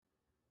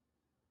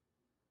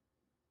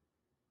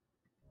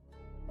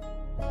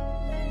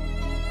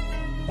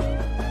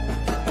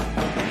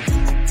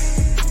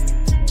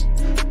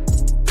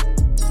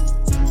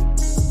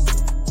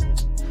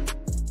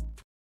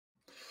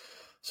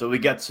So we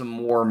got some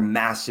more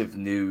massive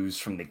news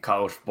from the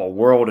college football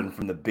world and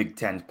from the Big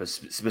Ten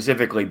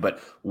specifically,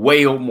 but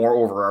way more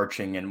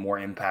overarching and more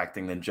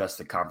impacting than just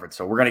the conference.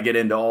 So we're going to get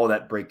into all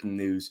that breaking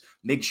news.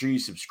 Make sure you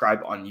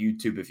subscribe on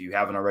YouTube if you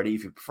haven't already.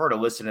 If you prefer to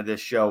listen to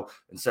this show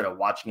instead of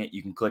watching it,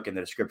 you can click in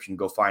the description,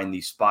 go find the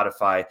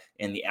Spotify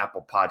and the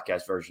Apple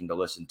podcast version to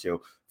listen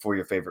to for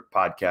your favorite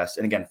podcast.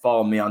 And again,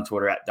 follow me on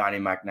Twitter at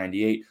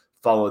DonnieMac98.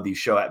 Follow the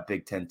show at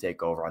Big Ten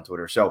Takeover on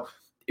Twitter. So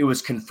it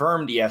was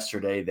confirmed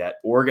yesterday that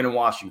Oregon and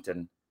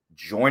Washington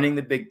joining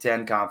the Big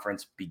Ten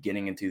Conference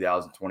beginning in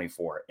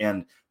 2024.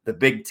 And the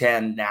Big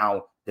Ten,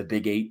 now the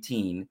Big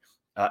 18,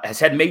 has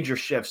had major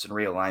shifts and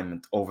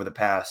realignment over the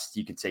past,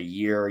 you could say,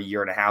 year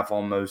and a half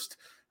almost,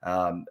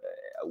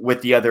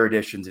 with the other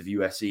additions of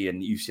USC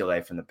and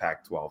UCLA from the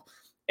Pac-12.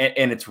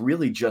 And it's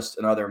really just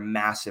another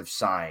massive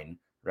sign,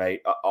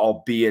 right?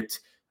 Albeit,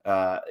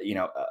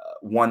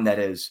 one that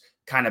has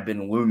kind of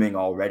been looming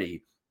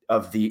already,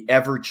 of the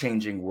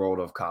ever-changing world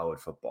of college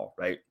football,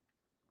 right?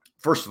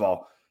 First of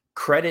all,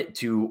 credit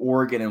to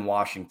Oregon and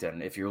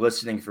Washington. If you're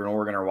listening, if you're an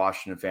Oregon or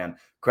Washington fan,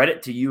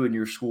 credit to you and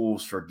your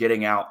schools for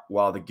getting out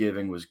while the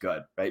giving was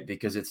good, right?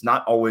 Because it's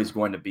not always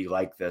going to be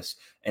like this,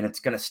 and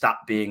it's going to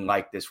stop being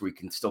like this. We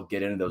can still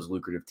get into those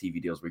lucrative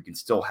TV deals. We can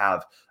still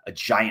have a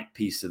giant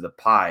piece of the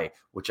pie,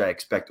 which I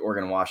expect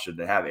Oregon and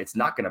Washington to have. It's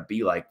not going to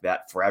be like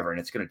that forever, and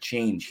it's going to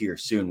change here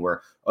soon,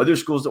 where other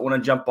schools that want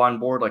to jump on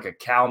board, like a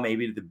Cal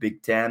maybe to the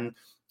Big Ten,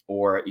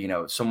 or,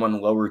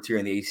 someone lower tier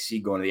in the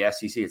ACC going to the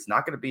SEC, it's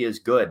not going to be as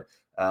good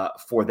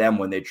for them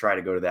when they try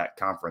to go to that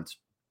conference.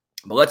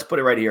 But let's put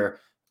it right here,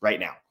 right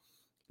now.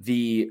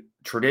 The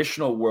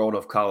traditional world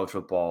of college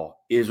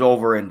football is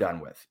over and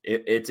done with.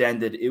 It's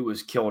ended. It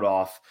was killed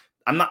off.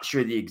 I'm not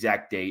sure the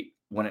exact date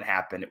when it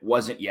happened. It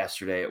wasn't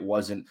yesterday. It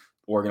wasn't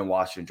Oregon and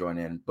Washington joined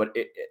in, but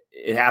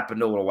it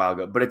happened a little while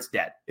ago. But it's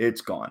dead.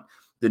 It's gone.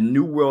 The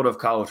new world of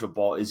college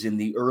football is in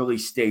the early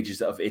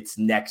stages of its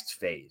next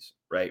phase,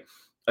 right?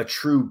 A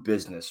true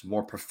business,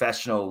 more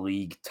professional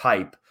league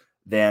type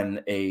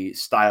than a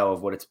style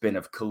of what it's been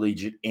of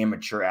collegiate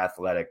amateur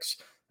athletics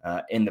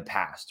in the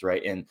past,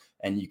 right? And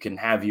you can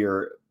have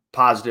your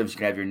positives, you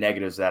can have your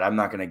negatives. That I'm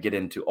not going to get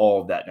into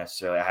all of that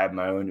necessarily. I have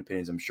my own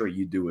opinions. I'm sure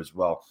you do as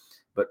well.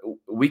 But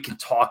we can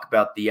talk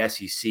about the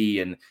SEC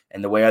and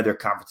the way other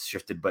conferences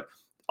shifted. But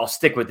I'll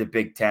stick with the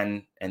Big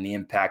Ten and the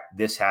impact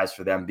this has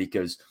for them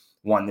because,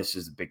 one, this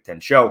is the Big Ten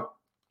show.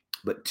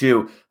 But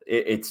two,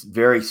 it's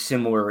very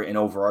similar in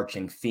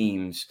overarching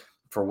themes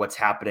for what's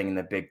happening in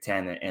the Big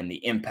Ten and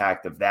the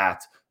impact of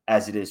that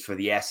as it is for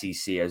the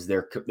SEC as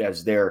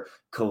they're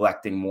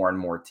collecting more and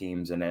more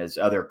teams and as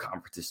other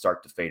conferences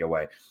start to fade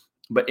away.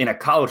 But in a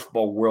college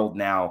football world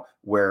now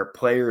where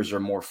players are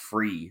more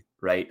free,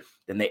 right,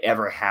 than they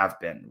ever have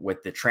been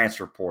with the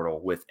transfer portal,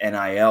 with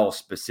NIL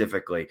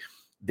specifically,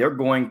 they're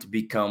going to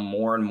become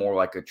more and more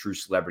like a true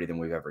celebrity than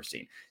we've ever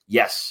seen.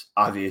 Yes,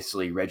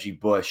 obviously, Reggie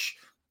Bush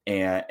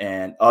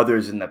and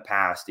others in the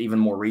past, even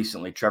more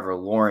recently, Trevor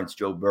Lawrence,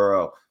 Joe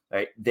Burrow,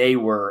 right? They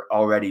were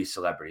already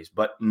celebrities,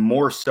 but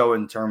more so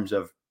in terms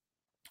of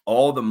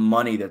all the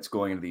money that's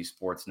going into these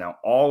sports now,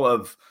 all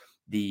of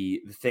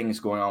the things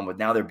going on with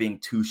now there being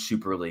two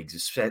super leagues,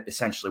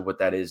 essentially what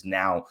that is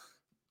now,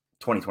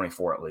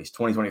 2024 at least,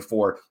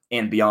 2024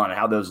 and beyond, and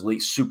how those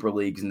super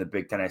leagues in the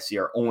Big Ten SEC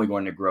are only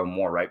going to grow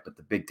more, right? But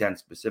the Big Ten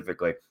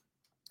specifically,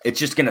 it's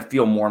just going to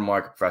feel more and more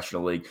like a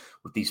professional league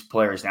with these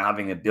players now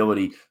having the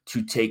ability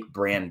to take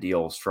brand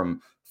deals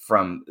from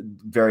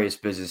various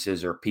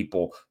businesses or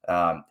people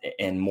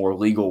in more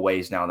legal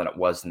ways now than it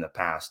was in the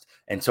past.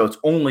 And so it's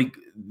only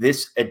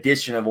this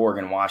addition of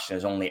Oregon and Washington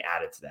has only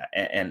added to that.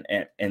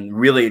 And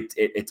really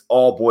it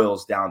all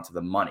boils down to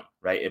the money,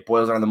 right? It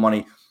boils down to the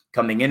money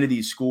coming into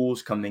these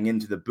schools, coming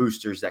into the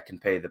boosters that can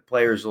pay the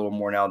players a little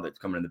more now that's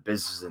coming in the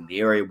businesses in the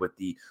area with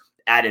the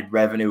added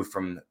revenue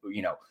from,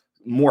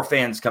 more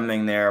fans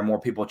coming there,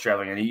 more people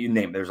traveling, and you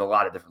name it. There's a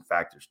lot of different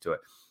factors to it.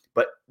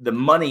 But the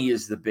money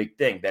is the big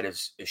thing that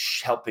is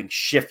helping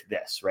shift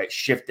this, right?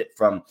 Shift it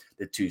from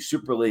the two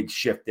super leagues,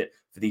 shift it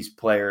for these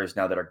players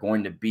now that are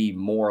going to be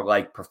more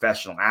like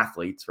professional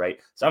athletes, right?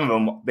 Some of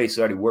them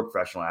basically already were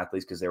professional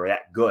athletes because they were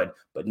that good,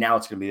 but now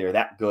it's going to be they're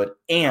that good,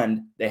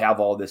 and they have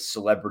all this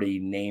celebrity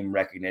name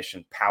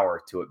recognition power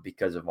to it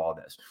because of all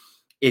this.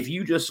 If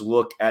you just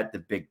look at the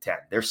Big Ten,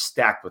 they're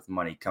stacked with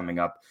money coming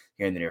up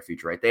here in the near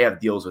future, right? They have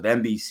deals with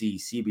NBC,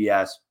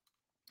 CBS,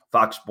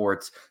 Fox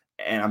Sports,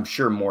 and I'm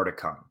sure more to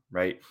come,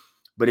 right?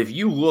 But if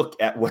you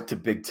look at what the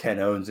Big Ten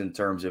owns in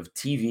terms of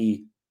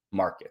TV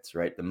markets,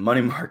 right, the money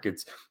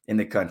markets in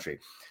the country,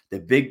 the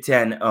Big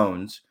Ten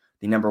owns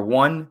the number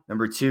 1,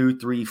 number 2,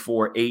 3,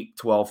 4, 8,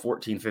 12,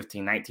 14,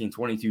 15, 19,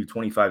 22,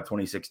 25,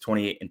 26,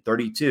 28, and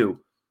 32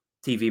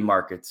 TV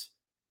markets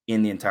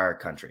in the entire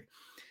country.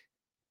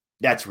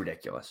 That's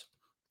ridiculous.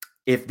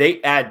 If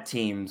they add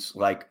teams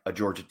like a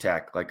Georgia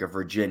Tech, like a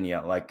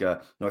Virginia, like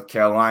a North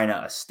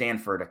Carolina, a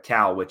Stanford, a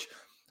Cal, which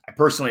I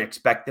personally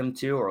expect them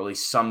to, or at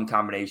least some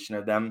combination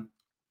of them,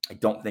 I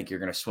don't think you're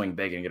going to swing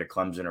big and get a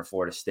Clemson or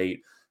Florida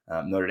State.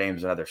 Notre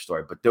Dame's another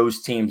story. But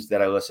those teams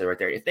that I listed right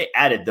there, if they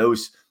added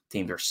those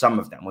teams, or some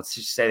of them. Let's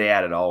just say they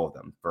added all of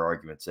them for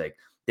argument's sake.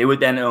 They would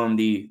then own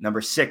the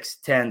number 6,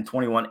 10,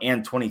 21,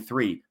 and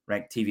 23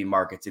 ranked TV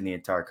markets in the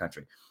entire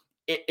country.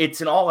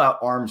 It's an all-out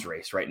arms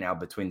race right now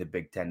between the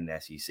Big Ten and the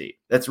SEC.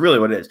 That's really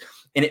what it is.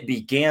 And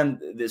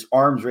this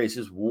arms race,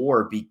 this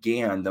war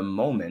began the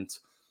moment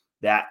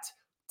that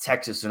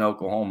Texas and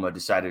Oklahoma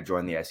decided to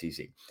join the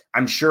SEC.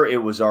 I'm sure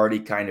it was already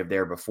kind of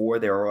there before.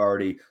 There were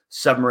already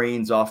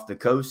submarines off the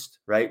coast,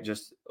 right?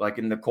 Just like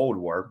in the Cold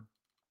War,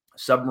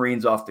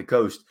 submarines off the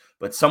coast.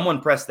 But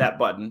someone pressed that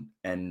button,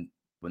 and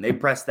when they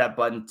pressed that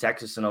button,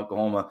 Texas and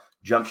Oklahoma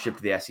jumped ship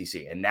to the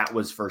SEC, and that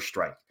was first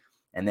strike.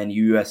 And then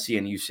USC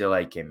and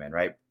UCLA came in,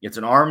 right? It's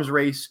an arms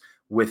race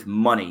with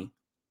money,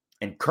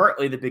 and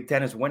currently the Big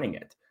Ten is winning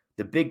it.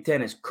 The Big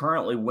Ten is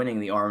currently winning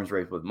the arms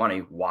race with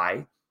money.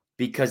 Why?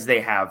 Because they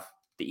have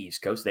the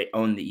East Coast. They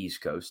own the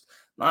East Coast.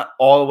 Not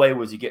all the way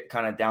was you get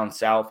kind of down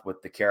south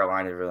with the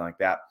Carolinas and everything like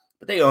that,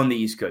 but they own the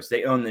East Coast.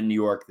 They own the New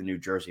York, the New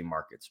Jersey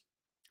markets.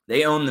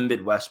 They own the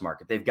Midwest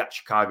market. They've got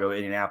Chicago,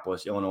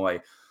 Indianapolis,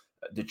 Illinois,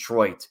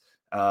 Detroit,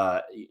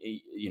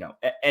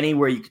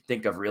 anywhere you could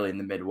think of really in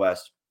the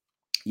Midwest.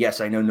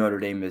 Yes, I know Notre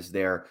Dame is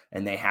there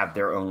and they have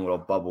their own little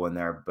bubble in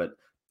there, but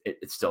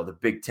it's still the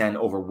Big Ten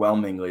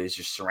overwhelmingly is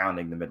just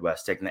surrounding the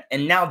Midwest, taking that.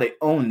 And now they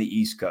own the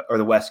East Coast or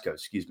the West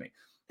Coast, excuse me.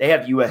 They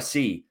have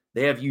USC,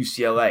 they have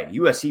UCLA.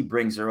 USC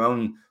brings their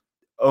own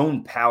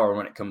power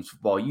when it comes to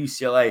football.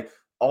 UCLA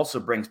also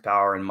brings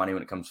power and money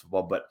when it comes to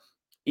football. But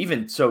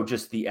even so,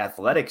 just the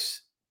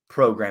athletics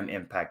program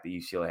impact that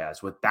UCLA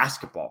has with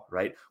basketball,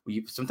 right?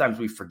 Sometimes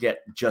we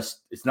forget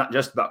it's not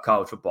just about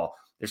college football.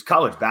 There's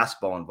college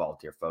basketball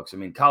involved here, folks. I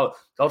mean, college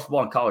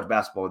football and college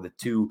basketball are the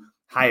two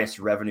highest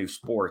revenue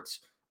sports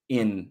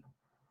in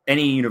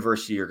any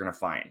university you're going to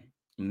find.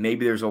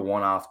 Maybe there's a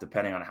one-off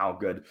depending on how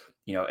good,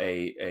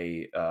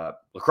 a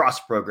lacrosse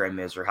program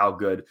is, or how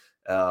good,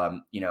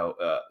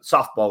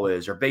 softball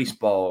is, or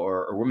baseball,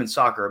 or women's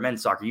soccer, or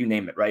men's soccer, you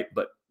name it, right?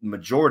 But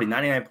majority,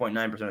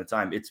 99.9% of the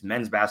time, it's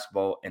men's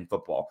basketball and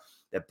football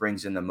that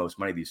brings in the most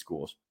money to these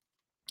schools.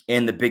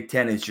 And the Big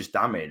Ten is just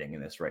dominating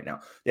in this right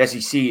now. The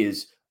SEC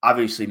is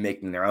obviously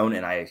making their own,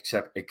 and I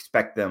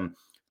expect them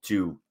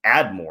to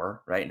add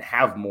more, right, and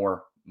have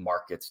more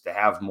markets, to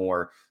have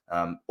more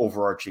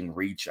overarching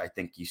reach. I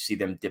think you see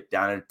them dip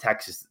down into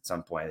Texas at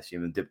some point. I see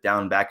them dip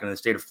down back into the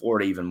state of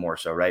Florida even more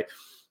so, right?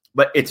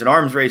 But it's an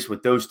arms race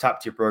with those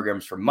top-tier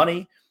programs for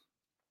money,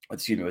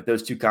 with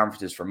those two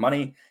conferences for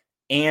money,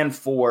 and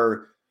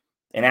for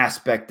an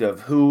aspect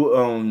of who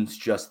owns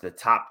just the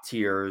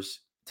top-tier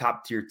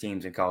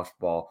teams in college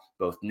football,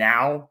 both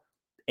now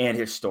and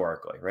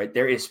historically, right?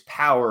 There is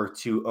power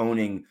to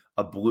owning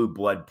a blue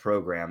blood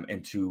program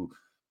and to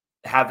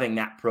having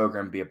that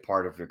program be a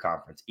part of your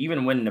conference.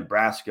 Even when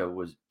Nebraska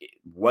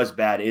was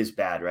bad, is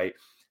bad, right?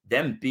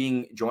 Them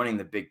joining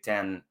the Big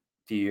Ten a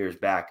few years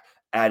back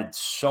added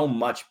so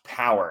much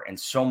power and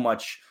so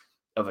much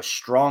of a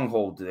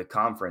stronghold to the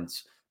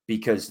conference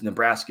because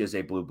Nebraska is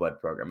a blue blood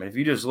program. And if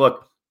you just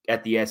look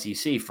at the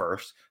SEC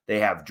first, they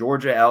have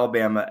Georgia,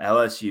 Alabama,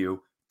 LSU,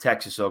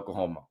 Texas,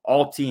 Oklahoma.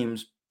 All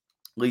teams,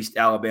 at least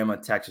Alabama,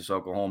 Texas,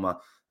 Oklahoma,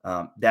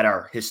 that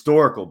are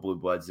historical blue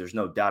bloods. There's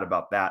no doubt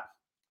about that.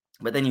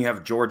 But then you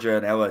have Georgia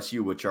and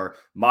LSU, which are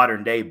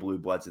modern day blue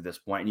bloods at this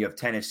point. And you have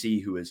Tennessee,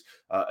 who is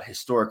a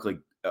historically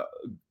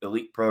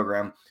elite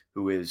program,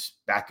 who is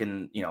back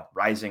in,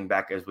 rising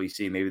back as we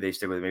see. Maybe they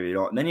stick with it, maybe they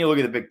don't. And then you look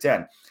at the Big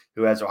Ten,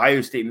 who has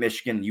Ohio State,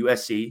 Michigan,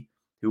 USC,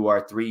 who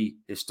are three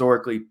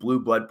historically blue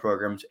blood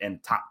programs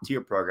and top tier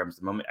programs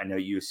at the moment. I know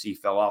USC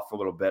fell off a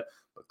little bit,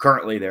 but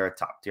currently they're a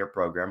top tier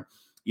program.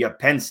 You have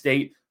Penn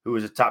State, who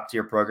is a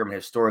top-tier program,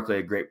 historically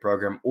a great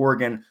program.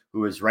 Oregon,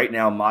 who is right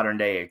now modern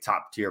day a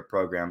top-tier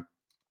program.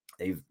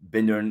 They've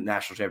been to a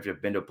national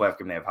championship, been to a playoff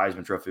game. They have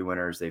Heisman Trophy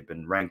winners. They've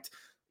been ranked,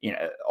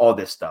 all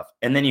this stuff.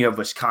 And then you have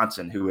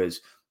Wisconsin, who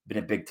has been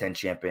a Big Ten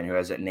champion, who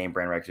has that name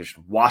brand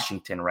recognition.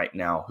 Washington right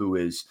now, who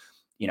is,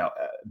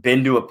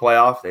 been to a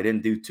playoff. They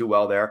didn't do too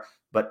well there,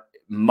 but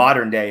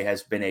modern day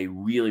has been a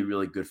really,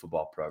 really good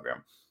football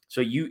program.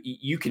 So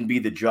you can be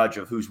the judge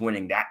of who's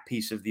winning that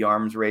piece of the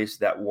arms race,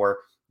 that war.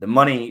 The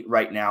money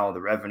right now,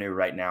 the revenue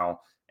right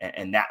now,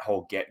 and that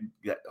whole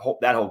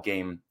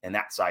game and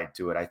that side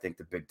to it, I think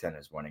the Big Ten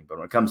is winning. But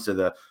when it comes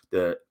to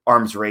the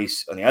arms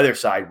race on the other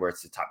side, where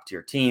it's the top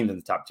tier teams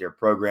and the top tier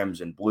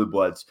programs and blue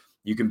bloods,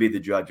 you can be the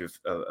judge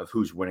of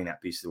who's winning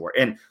that piece of the war.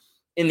 And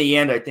in the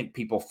end, I think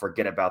people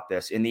forget about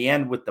this. In the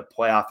end, with the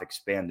playoff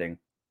expanding,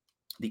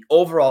 the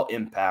overall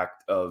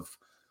impact of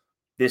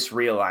this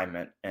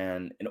realignment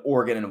and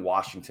Oregon and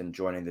Washington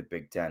joining the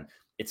Big Ten,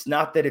 it's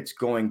not that it's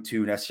going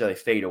to necessarily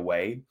fade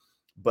away,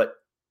 but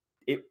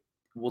it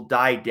will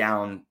die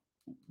down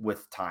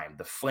with time.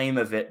 The flame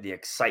of it, the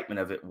excitement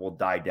of it will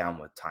die down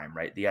with time,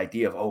 right? The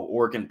idea of,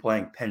 Oregon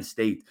playing Penn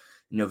State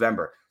in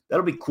November,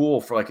 that'll be cool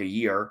for like a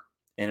year,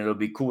 and it'll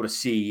be cool to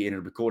see, and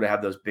it'll be cool to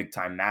have those big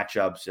time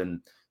matchups,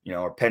 and,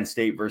 or Penn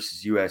State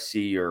versus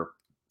USC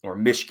or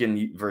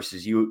Michigan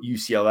versus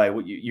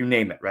UCLA, you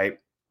name it, right?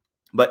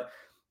 But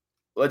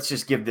let's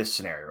just give this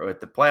scenario with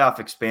the playoff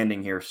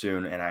expanding here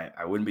soon, and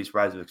I wouldn't be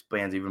surprised if it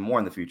expands even more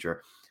in the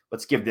future.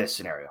 let's give this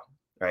scenario,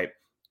 right?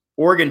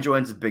 Oregon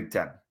joins the Big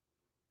Ten.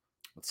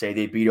 Let's say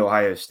they beat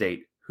Ohio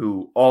State,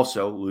 who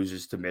also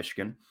loses to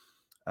Michigan,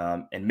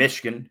 and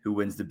Michigan, who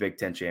wins the Big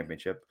Ten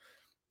championship.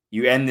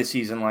 You end the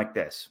season like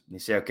this. You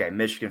say, okay,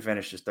 Michigan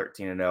finishes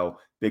 13-0,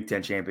 Big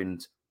Ten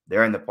champions.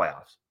 They're in the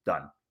playoffs.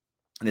 Done.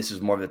 And this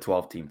is more of the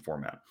 12-team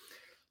format.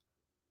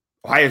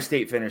 Ohio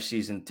State finished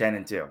season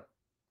 10-2.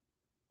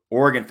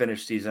 Oregon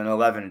finished season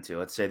 11-2.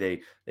 Let's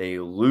say they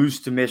lose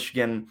to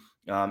Michigan,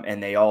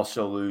 and they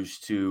also lose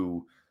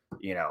to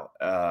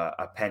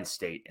a Penn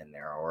State in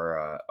there,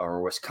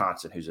 or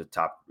Wisconsin, who's a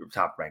top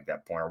ranked at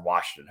that point, or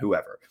Washington,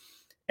 whoever.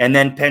 And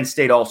then Penn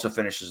State also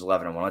finishes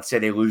 11-1. Let's say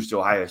they lose to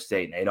Ohio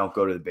State and they don't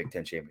go to the Big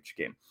Ten championship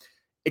game.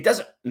 It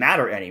doesn't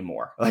matter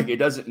anymore. Like, it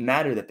doesn't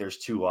matter that there's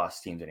two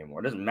lost teams anymore.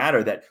 It doesn't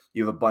matter that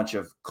you have a bunch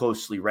of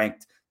closely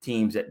ranked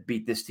teams that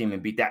beat this team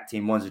and beat that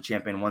team. One's a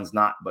champion, one's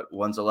not, but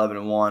one's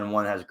 11-1.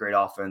 One has a great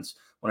offense.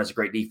 One has a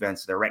great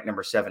defense. They're ranked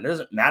number 7. It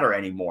doesn't matter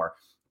anymore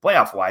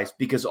playoff-wise,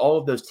 because all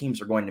of those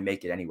teams are going to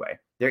make it anyway.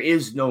 There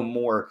is no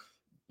more,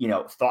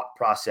 thought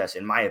process,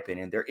 in my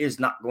opinion. There is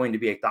not going to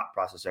be a thought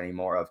process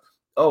anymore of,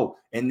 oh,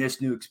 in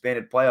this new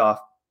expanded playoff,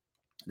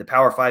 the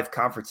Power 5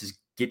 conferences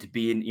get to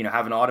be in,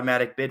 have an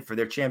automatic bid for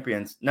their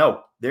champions.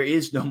 No, there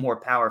is no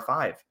more Power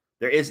 5.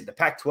 There isn't. The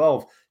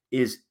Pac-12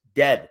 is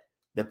dead.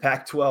 The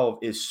Pac-12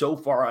 is so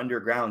far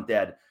underground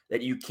dead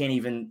that you can't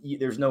even,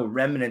 there's no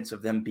remnants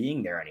of them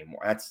being there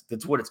anymore.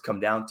 That's what it's come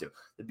down to.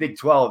 The Big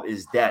 12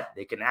 is dead.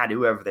 They can add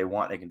whoever they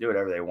want. They can do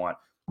whatever they want.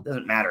 It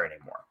doesn't matter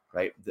anymore,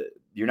 right?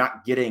 You're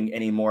not getting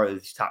any more of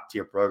these top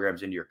tier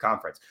programs into your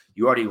conference.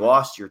 You already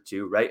lost your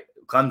 2, right?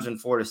 Clemson,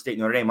 Florida State,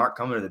 Notre Dame aren't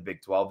coming to the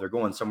Big 12. They're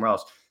going somewhere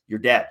else. You're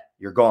dead.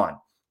 You're gone.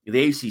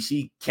 The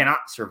ACC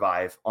cannot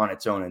survive on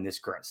its own in this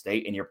current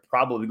state, and you're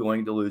probably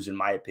going to lose, in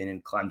my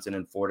opinion, Clemson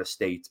and Florida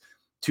State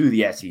to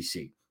the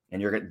SEC.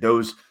 And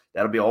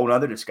that'll be a whole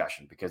other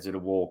discussion, because it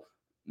will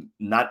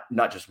not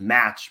just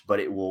match, but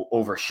it will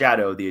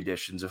overshadow the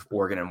additions of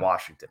Oregon and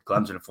Washington.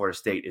 Clemson and Florida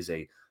State is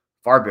a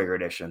far bigger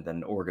addition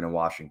than Oregon and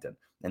Washington.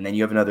 And then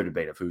you have another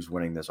debate of who's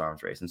winning this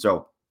arms race. And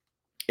so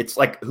it's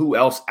like, who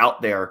else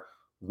out there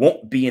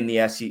won't be in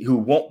the SEC, who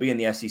won't be in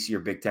the SEC or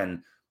Big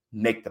Ten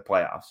make the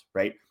playoffs,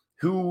 right?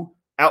 Who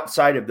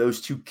outside of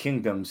those two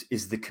kingdoms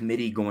is the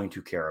committee going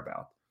to care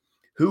about?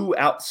 Who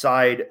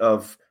outside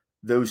of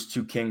those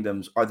two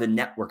kingdoms are the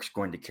networks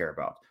going to care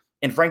about?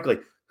 And frankly,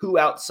 who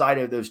outside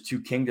of those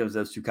two kingdoms,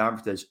 those two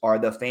conferences, are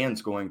the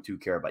fans going to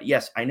care about?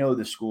 Yes, I know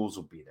the schools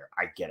will be there.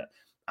 I get it.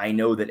 I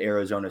know that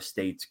Arizona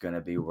State's going to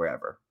be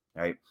wherever,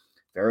 right?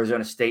 If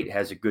Arizona State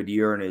has a good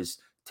year and is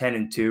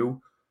 10-2,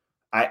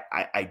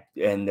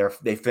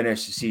 they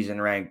finish the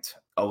season ranked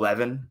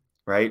 11,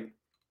 right?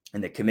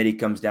 And the committee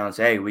comes down and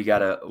says, hey, we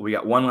got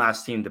one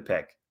last team to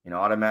pick,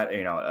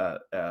 automatic,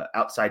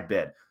 outside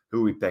bid.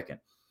 Who are we picking?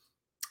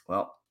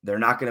 Well, they're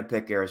not going to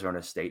pick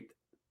Arizona State.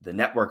 The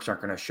networks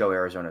aren't going to show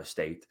Arizona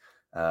State.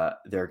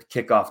 Their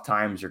kickoff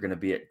times are going to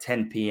be at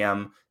 10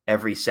 p.m.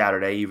 every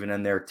Saturday, even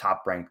in their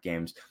top-ranked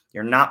games.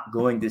 You're not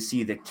going to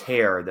see the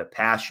care, the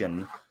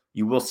passion.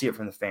 You will see it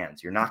from the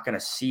fans. You're not going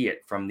to see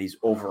it from these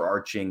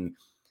overarching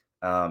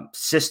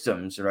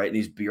systems, right?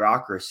 These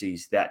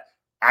bureaucracies that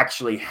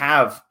actually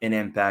have an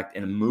impact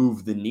and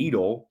move the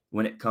needle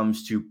when it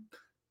comes to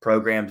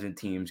programs and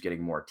teams getting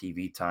more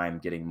TV time,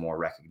 getting more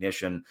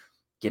recognition,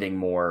 getting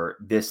more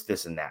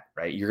this, and that,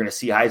 right? You're going to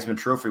see Heisman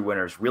Trophy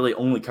winners really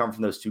only come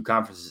from those two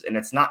conferences. And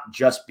it's not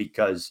just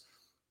because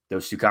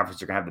those two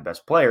conferences are going to have the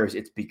best players.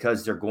 It's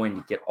because they're going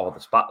to get all the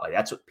spotlight.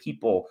 That's what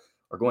people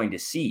are going to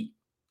see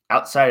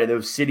outside of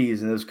those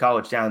cities and those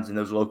college towns and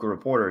those local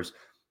reporters.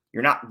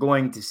 You're not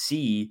going to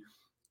see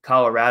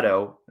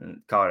Colorado,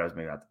 and Colorado's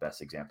maybe not the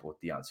best example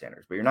with Deion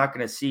Sanders, but you're not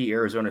going to see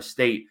Arizona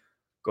State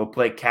go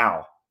play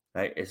Cal,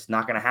 right? It's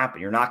not going to happen.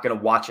 You're not going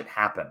to watch it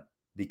happen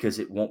because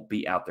it won't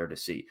be out there to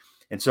see.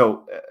 And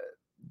so,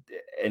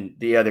 and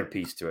the other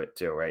piece to it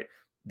too, right?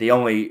 The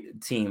only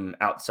team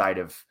outside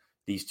of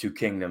these two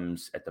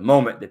kingdoms at the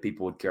moment that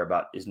people would care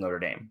about is Notre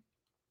Dame.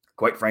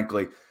 Quite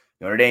frankly,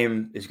 Notre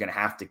Dame is going to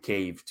have to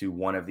cave to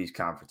one of these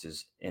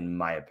conferences, in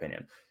my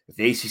opinion. If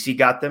the ACC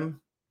got them,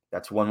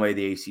 that's one way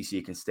the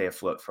ACC can stay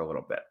afloat for a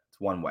little bit. It's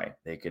one way.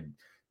 They could,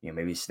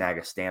 maybe snag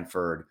a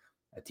Stanford,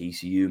 a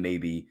TCU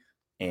maybe,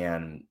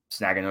 and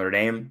snag a Notre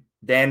Dame.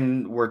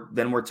 Then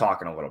we're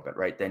talking a little bit,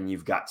 right? Then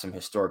you've got some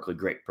historically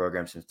great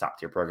programs, some top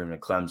tier programs in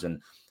Clemson,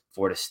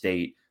 Florida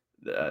State,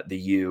 the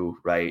U,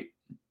 right?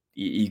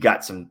 You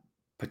got some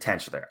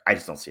potential there. I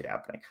just don't see it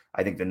happening.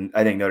 I think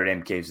Notre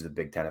Dame caves to the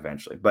Big Ten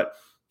eventually. But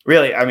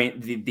really, I mean,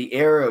 the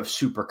era of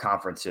super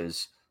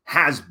conferences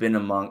has been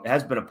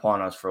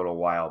upon us for a little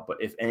while. But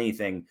if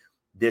anything,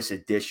 this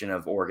edition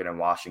of Oregon and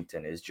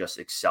Washington is just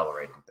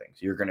accelerating things.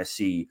 You're going to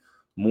see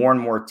more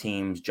and more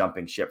teams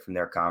jumping ship from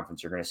their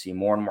conference. You're going to see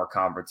more and more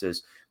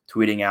conferences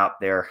tweeting out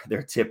their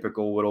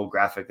typical little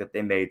graphic that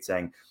they made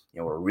saying,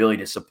 we're really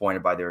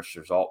disappointed by this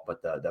result,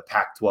 but the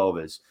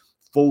Pac-12 is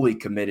fully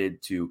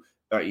committed to,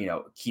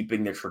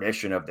 keeping the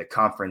tradition of the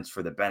conference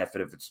for the benefit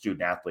of its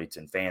student athletes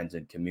and fans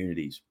and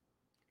communities.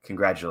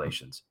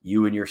 congratulations.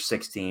 You and your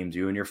 6 teams,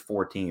 you and your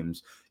 4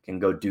 teams can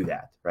go do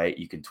that, right?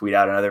 You can tweet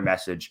out another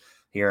message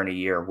here in a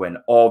year when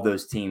all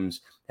those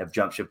teams have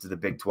jumped ship to the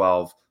Big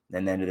 12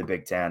 and then to the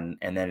Big 10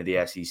 and then to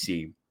the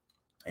SEC.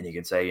 And you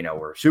can say,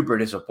 we're super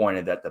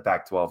disappointed that the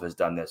Pac-12 has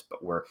done this,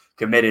 but we're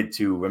committed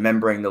to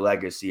remembering the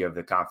legacy of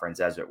the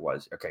conference as it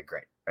was. Okay,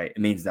 great, right? It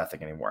means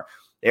nothing anymore.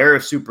 The era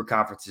of super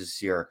conferences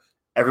here.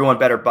 Everyone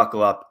better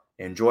buckle up,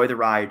 enjoy the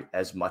ride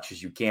as much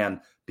as you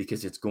can,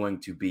 because it's going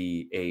to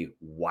be a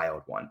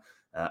wild one.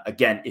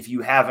 Again, if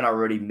you haven't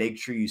already, make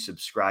sure you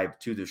subscribe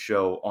to the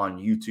show on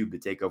YouTube, the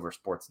Takeover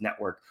Sports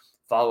Network.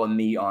 Follow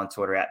me on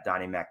Twitter at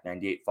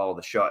DonnieMac98. Follow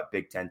the show at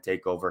Big Ten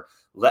Takeover.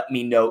 Let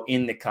me know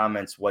in the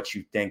comments what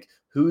you think.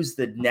 Who's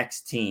the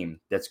next team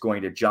that's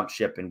going to jump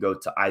ship and go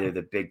to either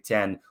the Big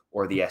Ten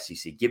or the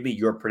SEC? Give me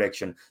your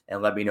prediction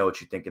and let me know what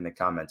you think in the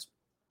comments.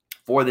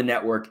 For the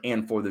network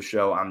and for the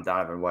show, I'm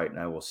Donovan White, and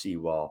I will see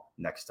you all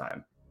next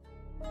time.